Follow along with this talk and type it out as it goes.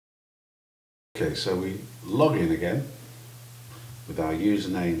Okay, so we log in again with our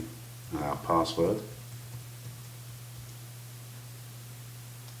username and our password.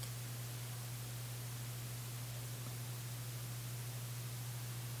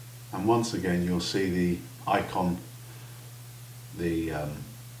 And once again you'll see the icon, the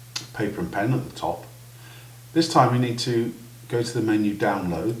paper and pen at the top. This time we need to go to the menu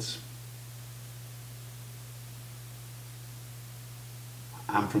Downloads,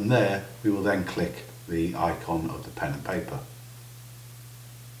 and from there we will then click the icon of the pen and paper.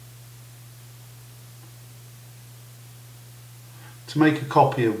 To make a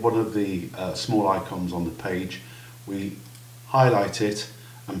copy of one of the small icons on the page, we highlight it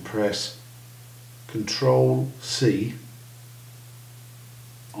and press Ctrl+C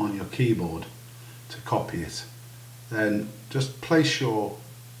on your keyboard to copy it. Then just place your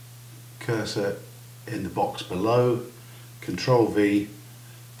cursor in the box below, Ctrl+V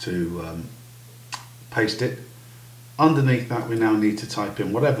to paste it. Underneath that we now need to type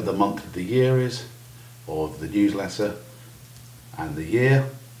in whatever the month of the year is, or the newsletter, and the year.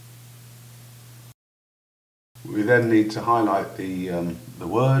 We then need to highlight the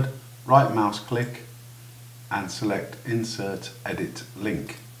word, right mouse click and select Insert Edit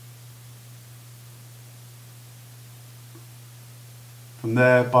Link. From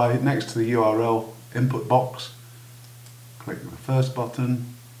there, next to the URL input box, click the first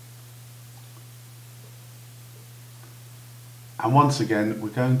button, and once again we're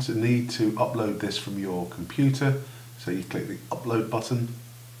going to need to upload this from your computer, so you click the upload button,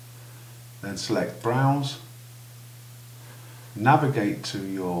 then select Browse, navigate to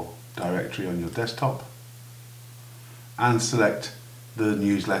your directory on your desktop and select the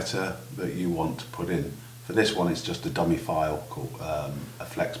newsletter that you want to put in. For this one it's just a dummy file called a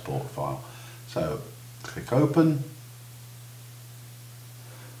Flexport file. So click Open,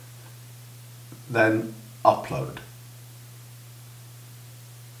 then Upload.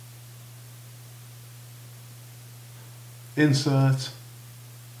 Insert,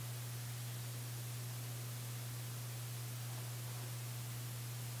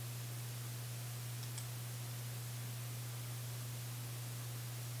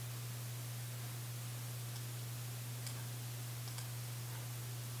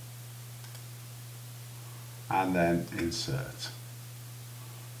 and then insert.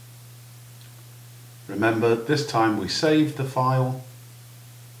 Remember, this time we save the file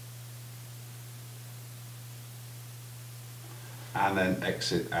and then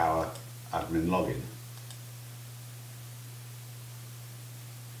exit our admin login.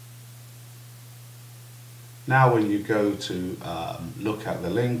 Now when you go to look at the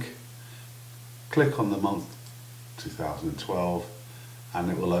link, click on the month 2012 and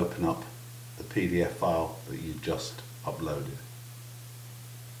it will open up the PDF file that you just uploaded.